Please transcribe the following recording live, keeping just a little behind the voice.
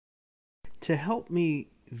To help me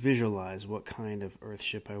visualize what kind of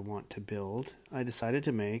Earthship I want to build, I decided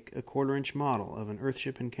to make a 1/4-inch model of an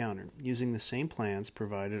Earthship Encounter using the same plans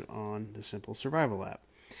provided on the Simple Survival app.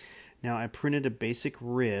 Now I printed a basic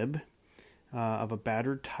rib of a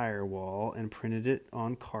battered tire wall and printed it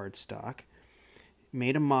on cardstock,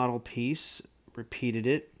 made a model piece, repeated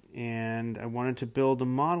it, and I wanted to build a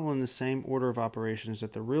model in the same order of operations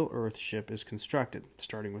that the real Earthship is constructed,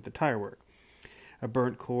 starting with the tire work. A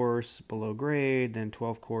burnt course below grade, then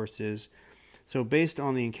 12 courses. So based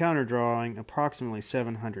on the encounter drawing, approximately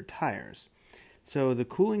 700 tires. So the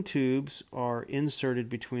cooling tubes are inserted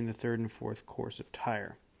between the 3rd and 4th course of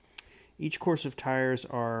tire. Each course of tires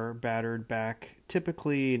are battered back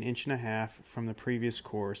typically 1.5 inches from the previous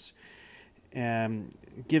course,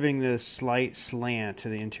 giving the slight slant to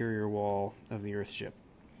the interior wall of the Earthship,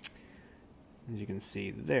 as you can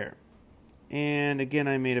see there. And again,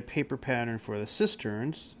 I made a paper pattern for the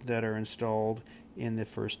cisterns that are installed in the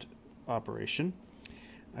first operation.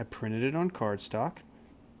 I printed it on cardstock.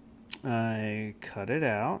 I cut it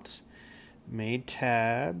out, made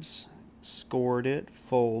tabs, scored it,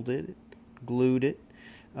 folded, glued it.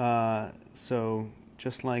 So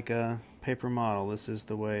just like a paper model, this is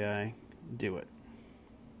the way I do it.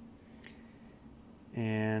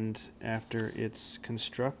 And after it's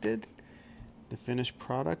constructed, the finished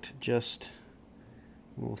product just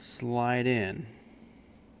will slide in.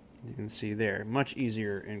 You can see there, much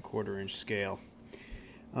easier in 1/4-inch scale.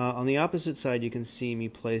 On the opposite side, you can see me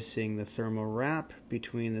placing the thermal wrap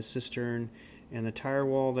between the cistern and the tire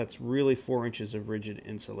wall. That's really 4 inches of rigid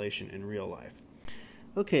insulation in real life.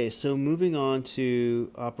 Okay, so moving on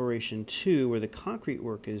to operation 2, where the concrete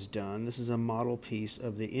work is done. This is a model piece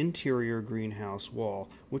of the interior greenhouse wall,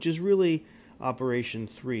 which is really operation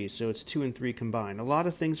 3, so it's 2 and 3 combined. A lot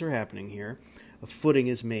of things are happening here. A footing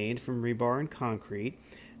is made from rebar and concrete,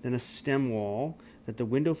 then a stem wall that the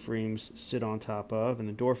window frames sit on top of, and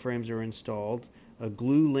the door frames are installed. A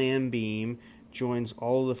glue lam beam joins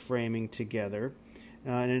all of the framing together.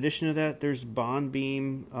 In addition to that, there's bond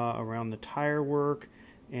beam around the tire work,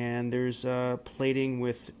 and there's plating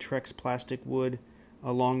with Trex plastic wood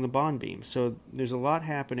along the bond beam. So there's a lot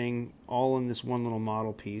happening all in this one little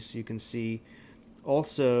model piece. You can see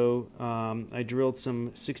also I drilled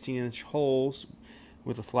some 16-inch holes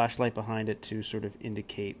with a flashlight behind it to sort of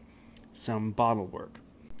indicate some bottle work.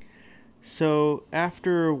 So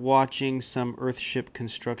after watching some Earthship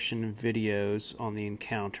construction videos on the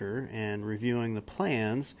Encounter and reviewing the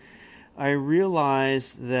plans, I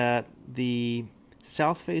realized that the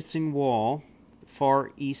south-facing wall,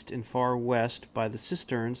 far east and far west by the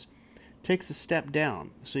cisterns, takes a step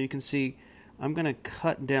down. So you can see I'm going to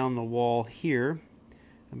cut down the wall here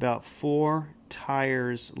about 4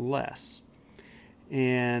 tires less.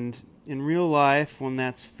 And in real life, when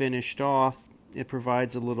that's finished off, it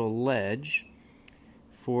provides a little ledge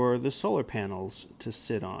for the solar panels to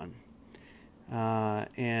sit on.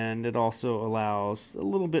 And it also allows a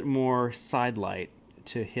little bit more side light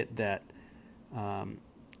to hit that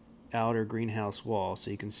outer greenhouse wall, so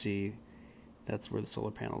you can see that's where the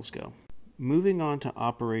solar panels go. Moving on to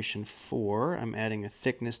operation 4, I'm adding a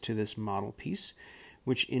thickness to this model piece,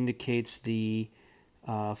 which indicates the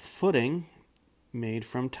footing made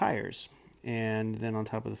from tires. And then on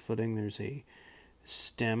top of the footing there's a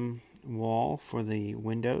stem wall for the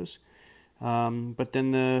windows. But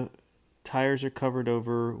then the tires are covered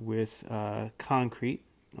over with concrete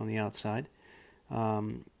on the outside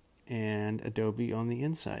and adobe on the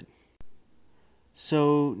inside.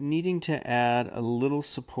 So needing to add a little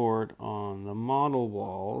support on the model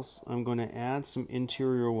walls, I'm going to add some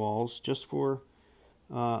interior walls just for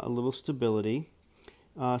a little stability.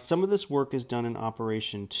 Some of this work is done in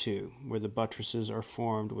operation 2, where the buttresses are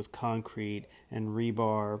formed with concrete and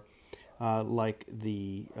rebar like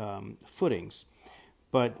the footings.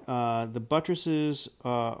 But the buttresses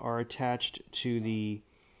are attached to the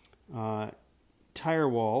tire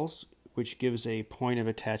walls, which gives a point of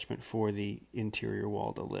attachment for the interior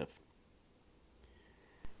wall to live.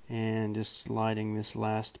 And just sliding this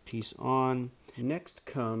last piece on. Next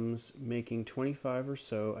comes making 25 or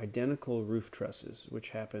so identical roof trusses, which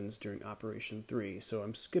happens during operation 3, so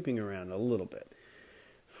I'm skipping around a little bit.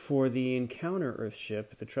 For the Encounter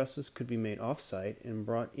Earthship, the trusses could be made off-site and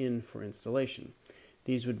brought in for installation.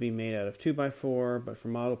 These would be made out of 2x4, but for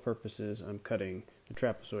model purposes I'm cutting the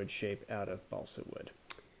trapezoid shape out of balsa wood.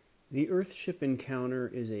 The Earthship Encounter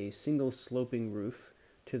is a single sloping roof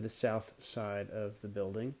to the south side of the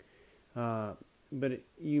building. But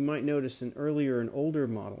you might notice in earlier and older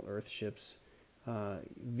model Earthships,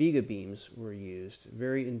 Viga beams were used,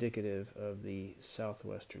 very indicative of the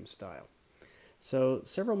southwestern style. So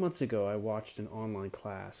several months ago I watched an online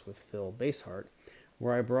class with Phil Basehart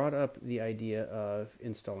where I brought up the idea of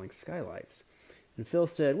installing skylights. And Phil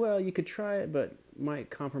said, well, you could try it, but might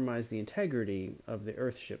compromise the integrity of the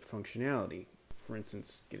Earthship functionality, for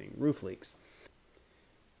instance, getting roof leaks.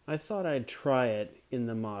 I thought I'd try it in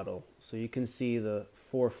the model, so you can see the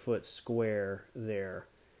 4-foot square there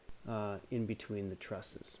in between the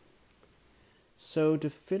trusses. So to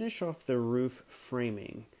finish off the roof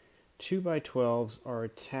framing, 2x12s are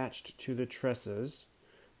attached to the trusses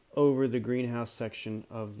over the greenhouse section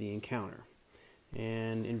of the Encounter.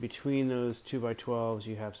 And in between those 2x12s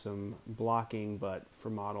you have some blocking, but for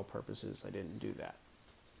model purposes I didn't do that.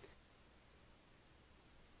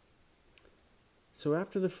 So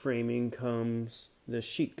after the framing comes the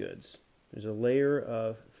sheet goods. There's a layer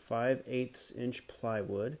of 5/8 inch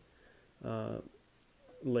plywood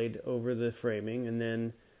laid over the framing, and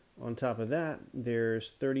then on top of that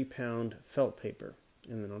there's 30-pound felt paper,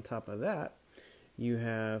 and then on top of that you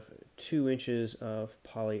have 2 inches of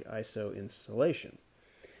polyiso insulation.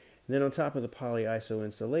 And then on top of the polyiso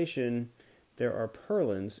insulation there are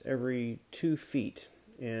purlins every 2 feet,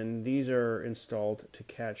 and these are installed to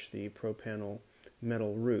catch the pro-panel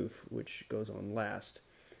metal roof, which goes on last.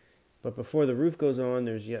 But before the roof goes on,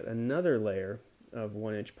 there's yet another layer of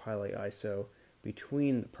 1-inch polyiso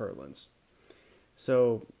between the purlins.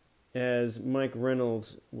 So, as Mike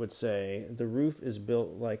Reynolds would say, the roof is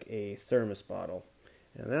built like a thermos bottle,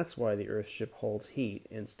 and that's why the Earthship holds heat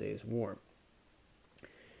and stays warm.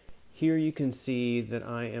 Here you can see that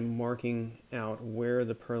I am marking out where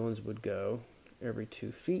the purlins would go every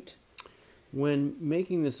 2 feet. When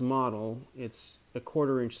making this model, it's a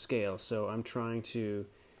 1/4 inch scale, so I'm trying to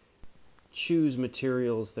choose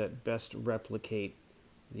materials that best replicate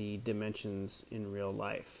the dimensions in real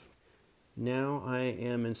life. Now I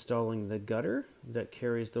am installing the gutter that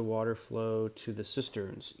carries the water flow to the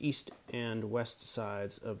cisterns, east and west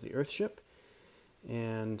sides of the Earthship.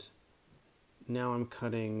 And now I'm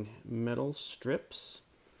cutting metal strips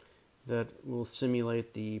that will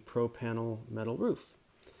simulate the pro-panel metal roof,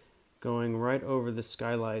 going right over the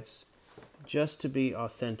skylights just to be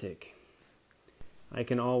authentic. I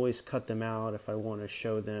can always cut them out if I want to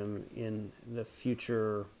show them in the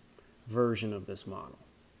future version of this model.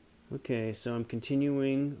 Okay, so I'm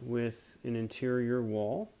continuing with an interior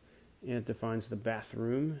wall, and it defines the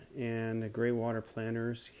bathroom and the gray water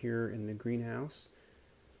planters here in the greenhouse.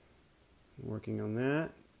 Working on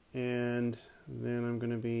that, and then I'm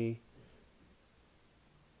going to be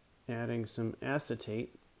adding some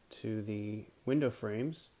acetate to the window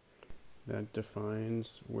frames that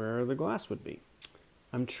defines where the glass would be.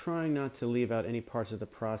 I'm trying not to leave out any parts of the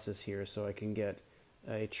process here so I can get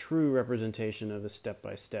a true representation of the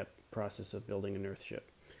step-by-step process of building an Earthship.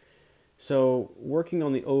 So working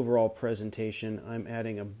on the overall presentation, I'm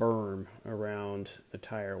adding a berm around the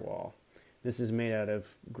tire wall. This is made out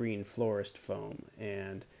of green florist foam,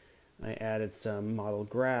 and I added some mottled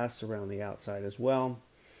grass around the outside as well.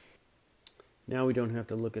 Now we don't have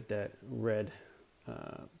to look at that red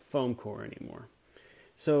foam core anymore.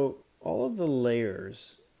 So all of the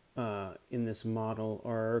layers in this model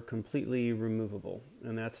are completely removable,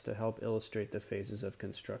 and that's to help illustrate the phases of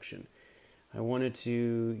construction. I wanted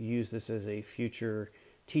to use this as a future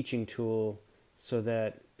teaching tool so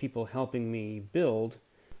that people helping me build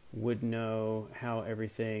would know how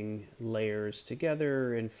everything layers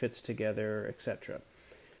together and fits together, etc.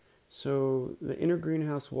 So the inner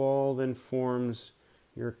greenhouse wall then forms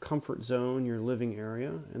your comfort zone, your living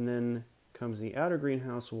area, and then comes the outer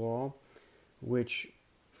greenhouse wall, which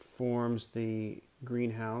forms the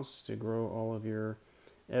greenhouse to grow all of your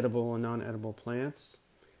edible and non-edible plants.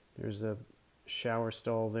 There's a shower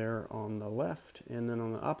stall there on the left, and then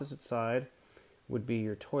on the opposite side would be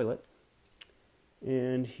your toilet.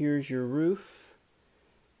 And here's your roof,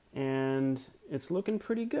 and it's looking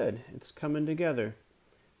pretty good. It's coming together,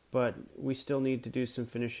 but we still need to do some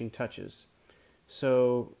finishing touches.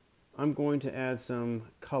 So I'm going to add some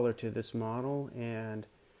color to this model and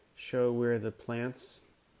show where the plants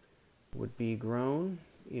would be grown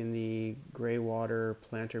in the gray water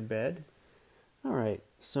planter bed. Alright,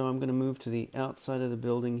 so I'm going to move to the outside of the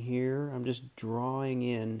building here. I'm just drawing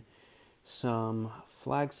in some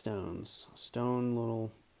flagstones, stone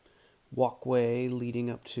little walkway leading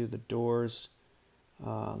up to the doors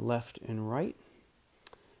left and right.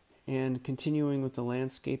 And continuing with the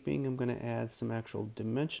landscaping, I'm going to add some actual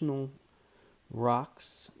dimensional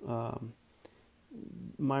rocks.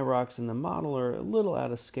 My rocks in the model are a little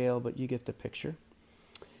out of scale, but you get the picture.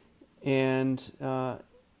 And the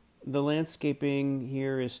landscaping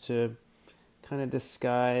here is to kind of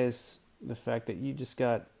disguise the fact that you just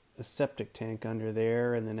got a septic tank under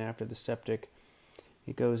there, and then after the septic,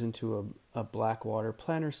 it goes into a black water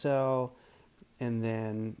planter cell, and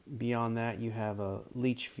then beyond that you have a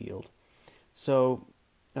leach field. So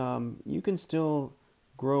you can still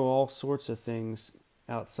grow all sorts of things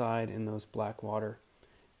outside in those black water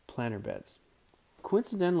planter beds.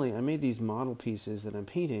 Coincidentally, I made these model pieces that I'm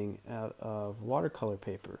painting out of watercolor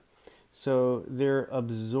paper. So they're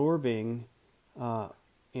absorbing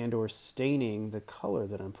and or staining the color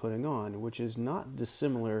that I'm putting on, which is not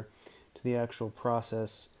dissimilar to the actual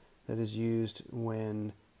process that is used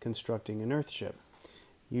when constructing an Earthship.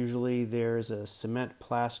 Usually there's a cement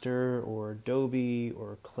plaster or adobe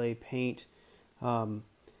or clay paint,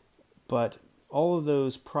 but all of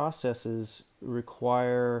those processes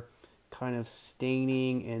require kind of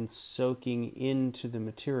staining and soaking into the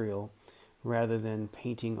material rather than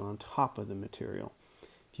painting on top of the material.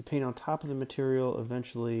 If you paint on top of the material,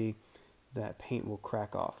 eventually that paint will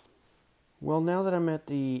crack off. Well, now that I'm at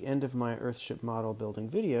the end of my Earthship model building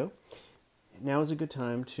video, now is a good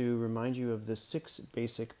time to remind you of the 6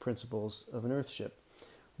 basic principles of an Earthship.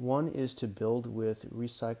 One is to build with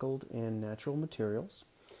recycled and natural materials.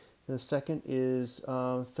 The second is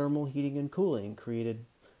thermal heating and cooling created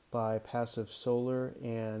by passive solar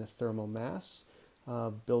and thermal mass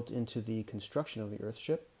built into the construction of the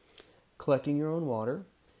Earthship. Collecting your own water,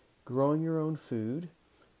 growing your own food,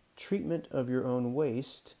 treatment of your own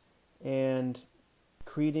waste, and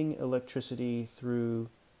creating electricity through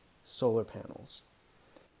solar panels.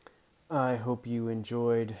 I hope you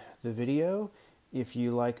enjoyed the video. If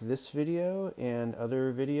you like this video and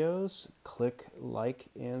other videos, click like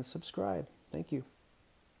and subscribe. Thank you.